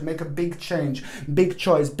order to make a big change, big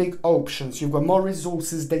choice, big options. You've got more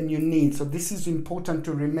resources than you need. So this is important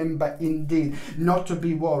to remember indeed, not to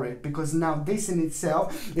be worried, because now this in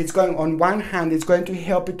itself, it's going, on one hand, it's going to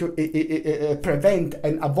help you to prevent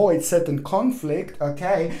and avoid certain conflict,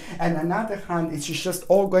 okay? And another hand, it's just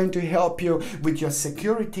all going to help you with your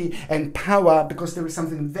security and power, because there is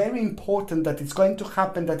something very important that is going to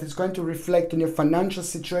happen, that is going to reflect on your financial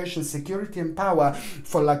situation, security and power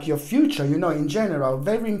for like your future, you know, in general.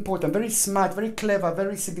 Very important, very smart, very clever,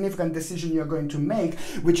 very significant decision you're going to make,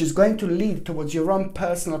 which is going to lead towards your own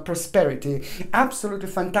personal prosperity. Absolutely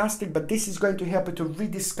fantastic. But this is going to help you to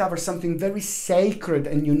rediscover something very sacred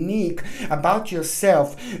and unique about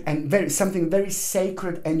yourself, and something very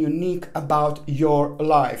sacred and unique about your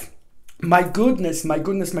life. My goodness, my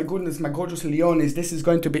goodness, my goodness, my gorgeous Leonis, this is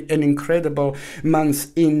going to be an incredible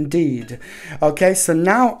month indeed. Okay, so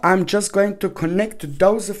now I'm just going to connect to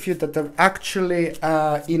those of you that are actually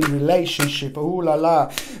in relationship. Ooh la la.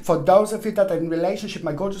 For those of you that are in relationship,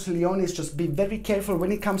 my gorgeous Leonis, just be very careful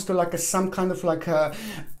when it comes to like some kind of like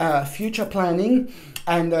future planning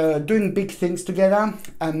and doing big things together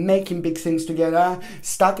and making big things together,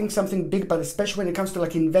 starting something big. But especially when it comes to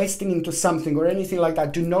like investing into something or anything like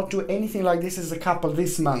that, do not do anything like this as a couple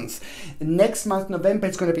this month. Next month, November,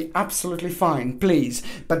 it's going to be absolutely fine, please.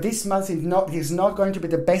 But this month is not going to be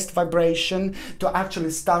the best vibration to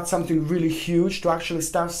actually start something really huge, to actually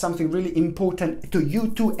start something really important to you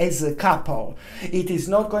two as a couple. It is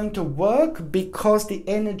not going to work because the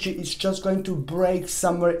energy is just going to break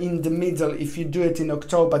somewhere in the middle. If you do it in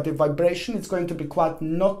October, the vibration is going to be quite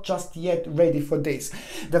not just yet ready for this.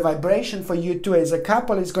 The vibration for you two as a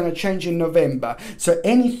couple is going to change in November. So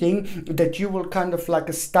anything that you will kind of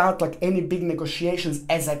like start, like any big negotiations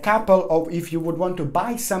as a couple, or if you would want to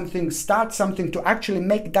buy something, start something, to actually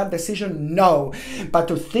make that decision, no. But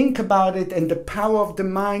to think about it, and the power of the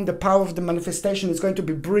mind, the power of the manifestation is going to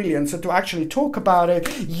be brilliant. So to actually talk about it,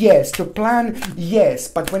 yes. To plan, yes.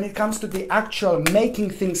 But when it comes to the actual making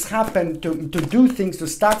things happen, to do things, to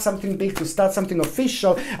start something big, to start something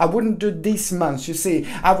official, I wouldn't do it this month, you see.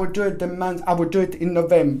 I would do it I would do it in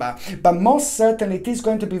November. But most certainly it is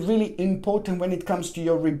going to be really important when it comes to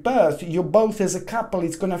your rebirth. You both as a couple,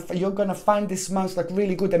 you're gonna find this month like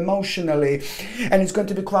really good emotionally, and it's going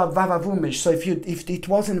to be quite vavavumish. So if it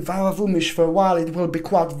wasn't vavavumish for a while, it will be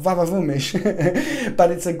quite vavavumish.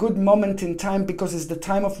 But it's a good moment in time, because it's the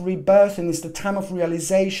time of rebirth, and it's the time of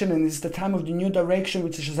realization, and it's the time of the new direction,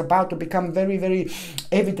 which is about to become very, very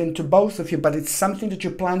evident to both of you. But it's something that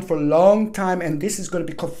you planned for a long time, and this is going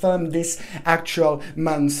to be confirmed this actual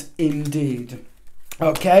month indeed.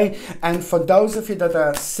 Okay, and for those of you that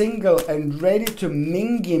are single and ready to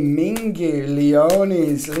mingy,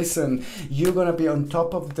 Leonis, listen, you're gonna be on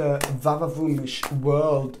top of the vavavumish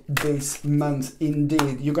world this month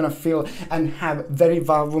indeed. You're gonna feel and have very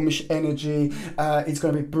vavavumish energy. It's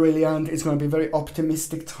gonna be brilliant. It's gonna be a very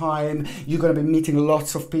optimistic time. You're gonna be meeting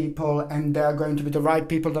lots of people, and they're going to be the right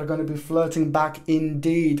people that are going to be flirting back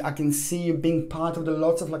indeed. I can see you being part of the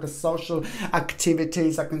lots of like a social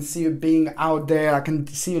activities. I can see you being out there. I can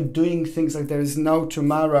see you doing things like there is no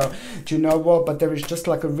tomorrow. Do you know what? But there is just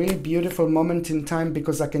like a really beautiful moment in time,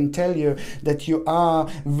 because I can tell you that you are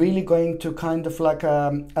really going to kind of like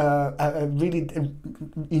really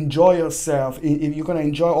enjoy yourself. You're going to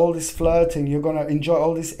enjoy all this flirting. You're going to enjoy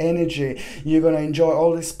all this energy. You're going to enjoy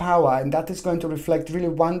all this power, and that is going to reflect really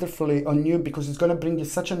wonderfully on you, because it's going to bring you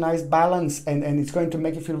such a nice balance, and it's going to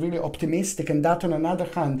make you feel really optimistic. And that, on another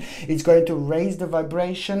hand, it's going to raise the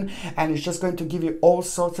vibration, and it's just going to give you all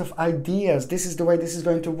sorts of ideas. This is the way this is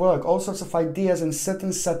going to work. All sorts of ideas and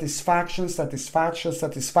certain satisfaction.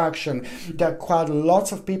 There are quite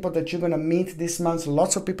lots of people that you're going to meet this month.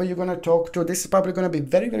 Lots of people you're going to talk to. This is probably going to be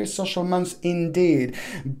very, very social month indeed.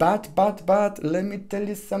 But let me tell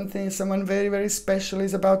you something. Someone very, very special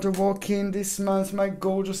is about to walk in this month, my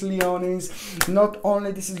gorgeous Leonis. Not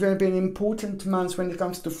only this is going to be an important month when it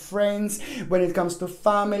comes to friends, when it comes to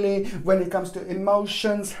family, when it comes to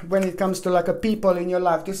emotions, when it comes to like a people in your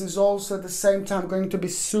life. This is also at the same time going to be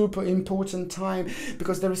super important time,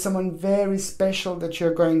 because there is someone very special that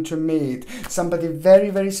you're going to meet. Somebody very,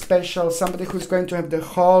 very special. Somebody who's going to have the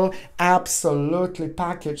whole absolutely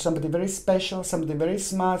package. Somebody very special, somebody very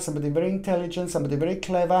smart, somebody very intelligent, somebody very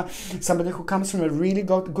clever, somebody who comes from a really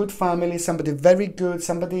good family, somebody very good,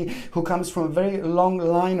 somebody who comes from a very long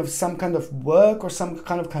line of some kind of work or some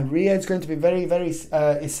kind of career. It's going to be very, very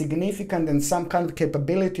significant, and some kind of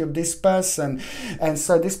capability of this person And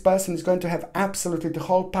so this person is going to have absolutely the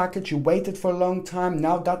whole package. You waited for a long time.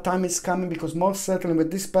 Now that time is coming, because most certainly when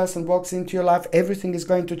this person walks into your life, everything is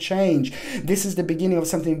going to change. This is the beginning of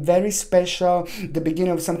something very special, the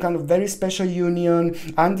beginning of some kind of very special union,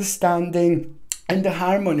 understanding. And the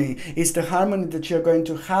harmony is the harmony that you're going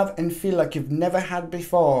to have and feel like you've never had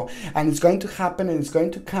before. And it's going to happen, and it's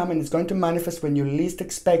going to come, and it's going to manifest when you least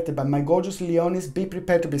expect it. But my gorgeous Leonis, be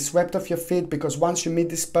prepared to be swept off your feet, because once you meet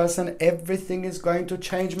this person, everything is going to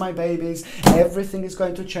change, my babies. Everything is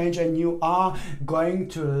going to change, and you are going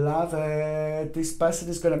to love it. This person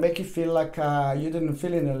is going to make you feel like you didn't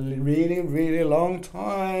feel in a really, really long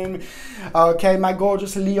time. Okay, my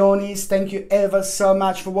gorgeous Leonis, thank you ever so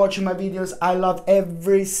much for watching my videos. I love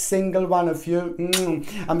every single one of you.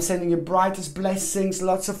 I'm sending you brightest blessings,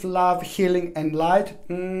 lots of love, healing and light.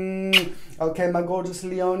 Okay, my gorgeous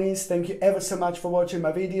Leonis, thank you ever so much for watching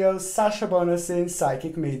my videos. Sasha Bonasin,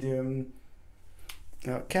 Psychic Medium.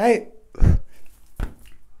 Okay.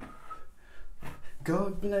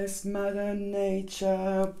 God bless Mother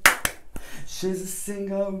Nature. She's a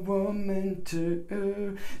single woman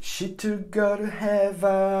too. She took God to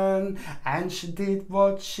heaven, and she did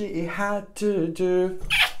what she had to do.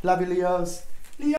 Love you, Leos.